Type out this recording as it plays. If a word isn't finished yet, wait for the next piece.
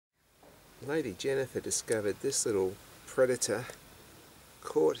Lady Jennifer discovered this little predator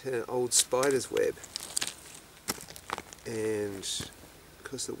caught in an old spider's web, and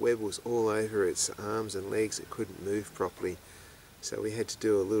because the web was all over its arms and legs, it couldn't move properly, so we had to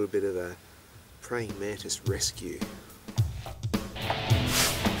do a little bit of a praying mantis rescue.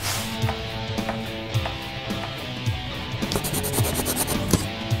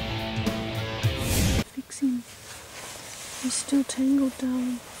 Fix him. He's still tangled,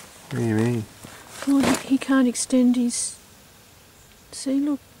 darling. What do you mean? Well, he can't extend his... See,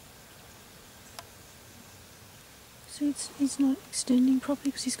 look. See, he's not extending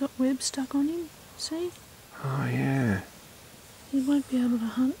properly because he's got web stuck on him. See? Oh yeah. He won't be able to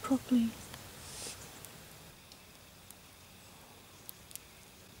hunt properly.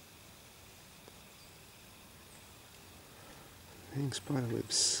 I think spider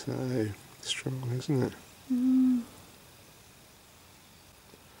web's so strong, isn't it? Mm.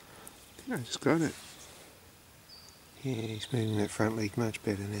 I think I just got it. Yeah, he's moving that front leg much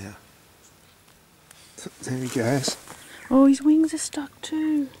better now. There he goes. Oh, his wings are stuck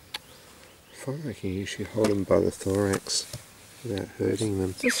too. I find I can usually hold them by the thorax without hurting them.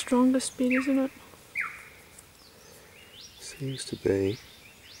 It's the strongest bit, isn't it? Seems to be.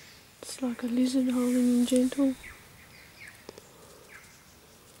 It's like a lizard holding him gentle.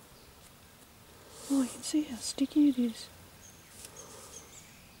 Oh, you can see how sticky it is.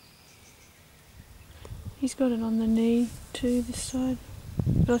 He's got it on the knee too, this side.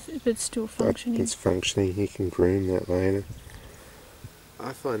 But it's still functioning. It's functioning, you can groom that later.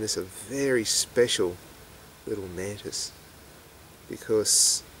 I find this a very special little mantis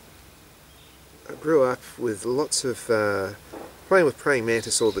because I grew up with lots of playing with praying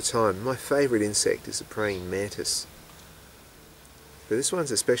mantis all the time. My favourite insect is a praying mantis. But this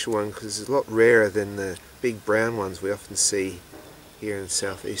one's a special one because it's a lot rarer than the big brown ones we often see here in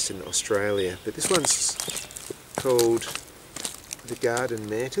southeastern Australia. But this one's called the garden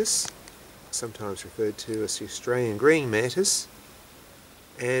mantis, sometimes referred to as the Australian green mantis.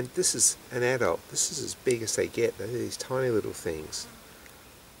 And this is an adult. This is as big as they get. They're these tiny little things.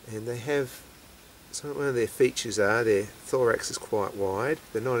 And they have, so one of their features are their thorax is quite wide.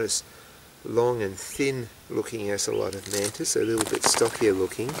 They're not as long and thin looking as a lot of mantis. They're a little bit stockier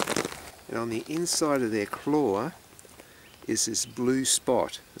looking. And on the inside of their claw is this blue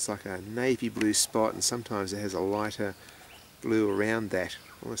spot. It's like a navy blue spot, and sometimes it has a lighter blue around that,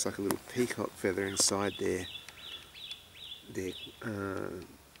 almost like a little peacock feather inside their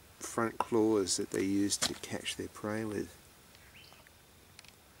front claws that they use to catch their prey with.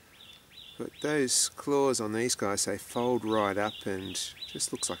 But those claws on these guys, they fold right up and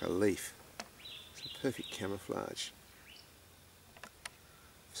just looks like a leaf. It's a perfect camouflage.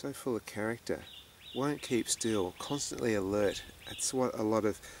 So full of character. Won't keep still, constantly alert. That's what a lot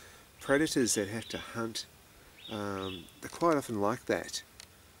of predators that have to hunt, they're quite often like that.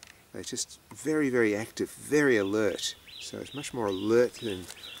 They're just very, very active, very alert. So it's much more alert than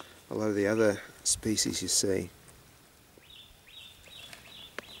a lot of the other species you see.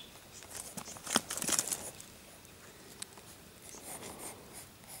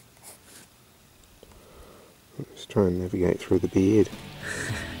 Let's try and navigate through the beard.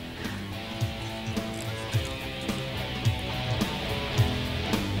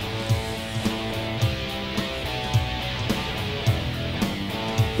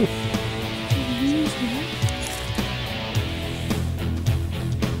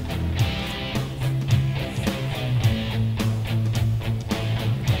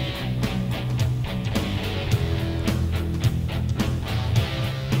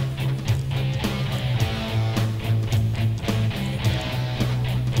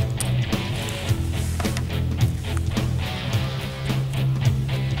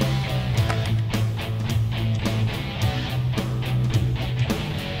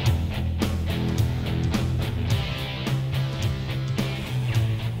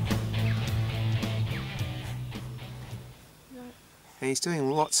 And he's doing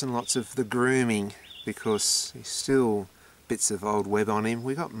lots and lots of the grooming because he's still bits of old web on him.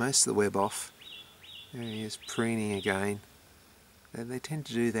 We got most of the web off. There he is, preening again. And they tend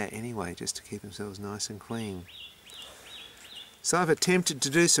to do that anyway, just to keep themselves nice and clean. So I've attempted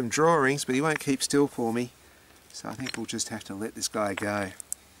to do some drawings, but he won't keep still for me. So I think we'll just have to let this guy go.